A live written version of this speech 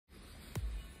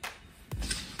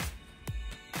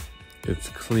It's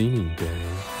cleaning day.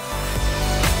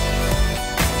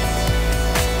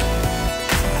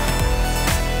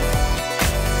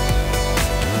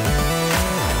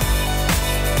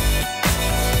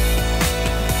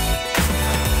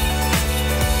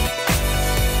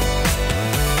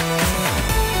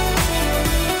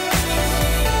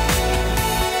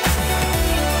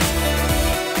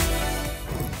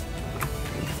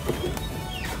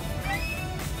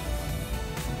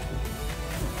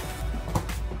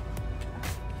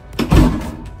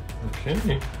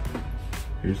 Okay,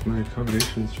 here's my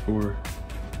accommodations for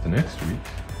the next week.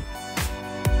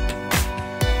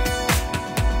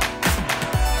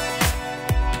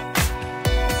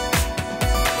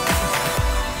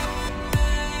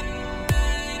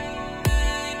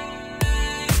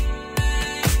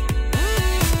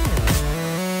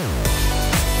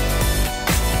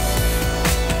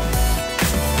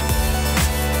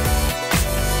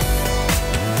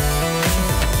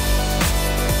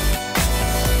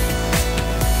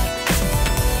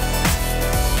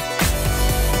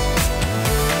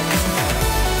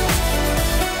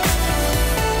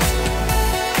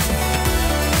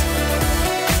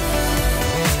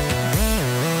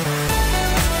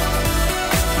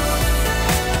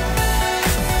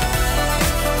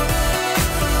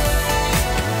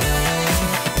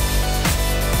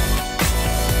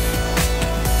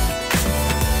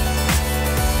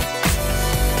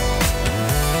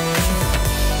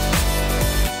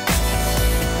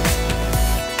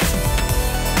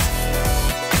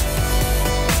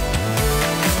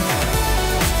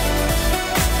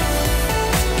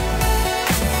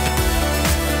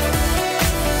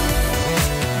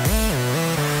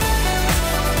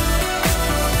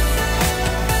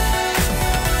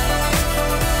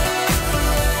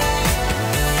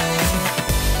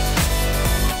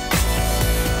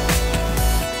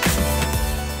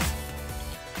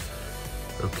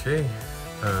 Okay,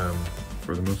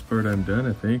 for the most part I'm done,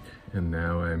 I think, and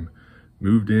now I'm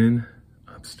moved in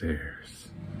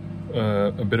upstairs.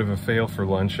 A bit of a fail for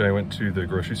lunch. I went to the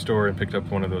grocery store and picked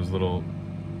up one of those little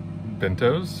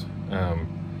bentos,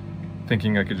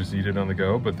 thinking I could just eat it on the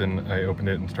go, but then I opened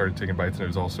it and started taking bites and it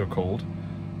was all so cold.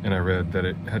 And I read that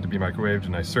it had to be microwaved,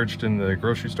 and I searched in the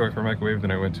grocery store for a microwave,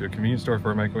 then I went to a convenience store for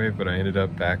a microwave, but I ended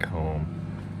up back home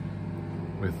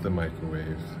with the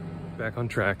microwave. Back on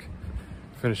track.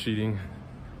 Finished eating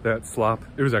that slop.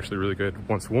 It was actually really good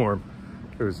once warm.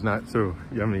 It was not so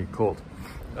yummy cold.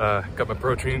 Got my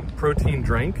protein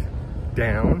drink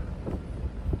down,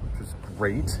 which is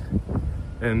great.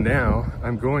 And now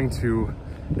I'm going to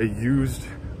a used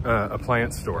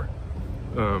appliance store.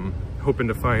 Hoping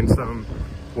to find some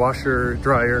washer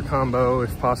dryer combo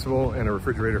if possible and a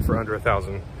refrigerator for under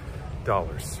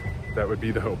 $1,000. That would be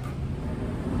the hope.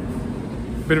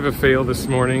 Bit of a fail this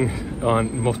morning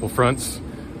on multiple fronts.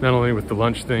 Not only with the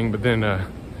lunch thing, but then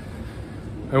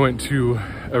I went to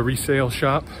a resale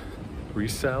shop,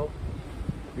 resale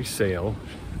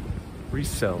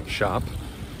shop,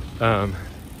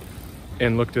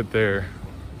 and looked at their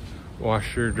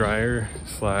washer, dryer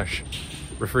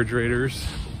 / refrigerators,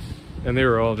 and they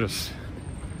were all just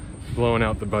blowing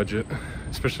out the budget,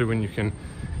 especially when you can,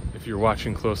 if you're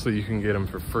watching closely, you can get them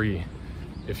for free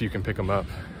if you can pick them up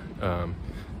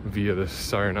via the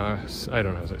Sayonara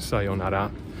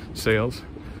sales.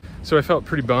 So I felt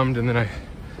pretty bummed, and then I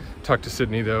talked to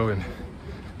Sydney though, and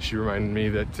she reminded me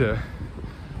that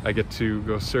I get to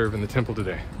go serve in the temple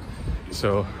today.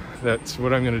 So that's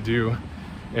what I'm gonna do,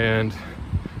 and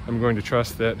I'm going to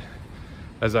trust that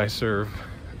as I serve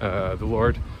the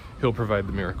Lord, He'll provide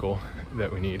the miracle that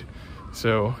we need.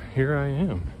 So here I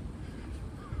am.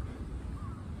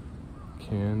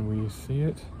 Can we see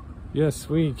it? Yes,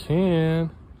 we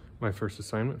can. My first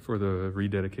assignment for the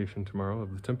rededication tomorrow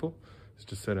of the temple is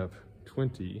to set up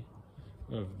 20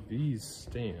 of these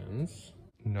stands.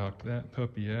 Knock that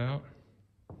puppy out.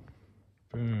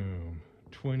 Boom.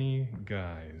 20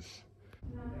 guys.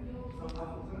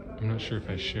 I'm not sure if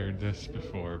I shared this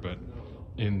before, but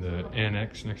in the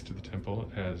annex next to the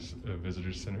temple, it has a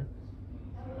visitor center.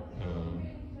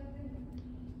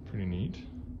 Pretty neat.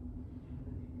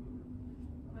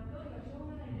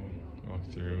 Walk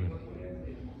through and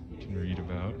you can read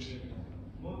about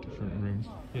different rooms.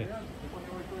 Yeah.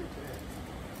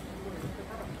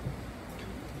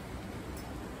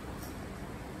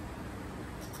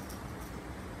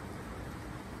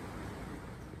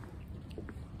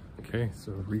 Okay,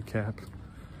 so recap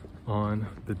on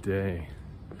the day.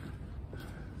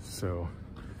 So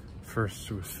first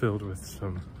it was filled with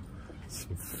some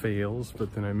fails,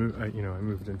 but then I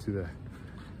moved into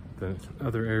the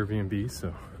other Airbnb,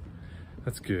 so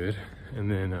that's good. And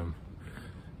then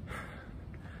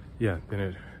yeah, then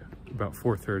it about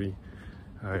 4:30,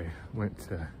 I went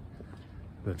to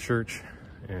the church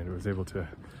and was able to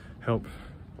help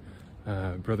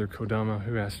Brother Kodama,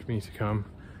 who asked me to come,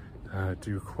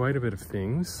 do quite a bit of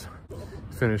things.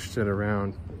 Finished at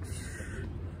around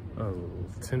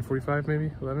 10:45,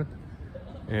 maybe 11,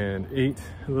 and ate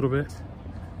a little bit.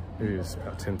 Maybe it was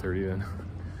about 10:30 then.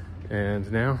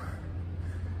 And now,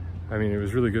 I mean, it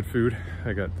was really good food.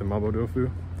 I got the mabo tofu,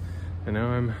 and now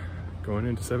I'm going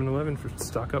into 7-Eleven for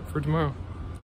stock up for tomorrow.